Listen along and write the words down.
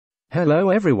Hello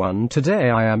everyone,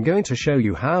 today I am going to show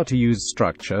you how to use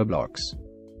structure blocks.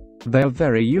 They are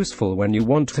very useful when you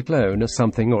want to clone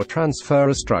something or transfer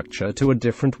a structure to a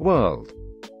different world.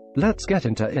 Let's get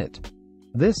into it.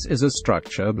 This is a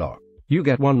structure block. You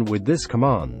get one with this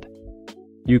command.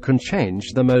 You can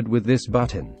change the mode with this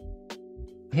button.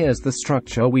 Here's the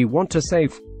structure we want to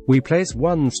save. We place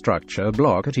one structure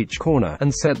block at each corner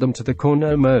and set them to the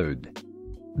corner mode.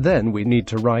 Then we need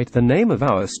to write the name of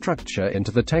our structure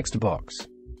into the text box.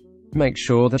 Make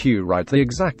sure that you write the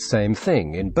exact same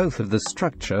thing in both of the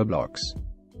structure blocks.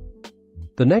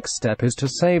 The next step is to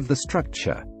save the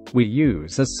structure. We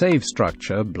use a save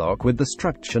structure block with the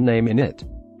structure name in it.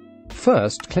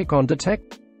 First click on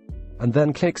Detect, and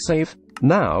then click Save.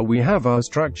 Now we have our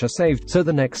structure saved, so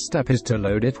the next step is to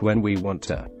load it when we want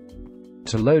to.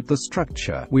 To load the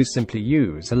structure, we simply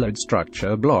use a load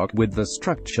structure block with the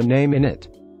structure name in it.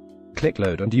 Click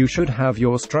Load and you should have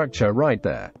your structure right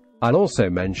there. I'll also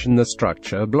mention the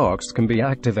structure blocks can be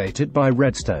activated by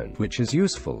redstone, which is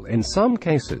useful in some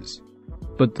cases.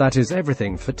 But that is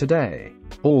everything for today.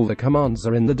 All the commands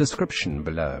are in the description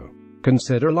below.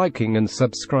 Consider liking and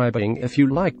subscribing if you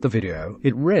liked the video,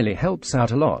 it really helps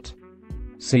out a lot.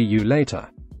 See you later.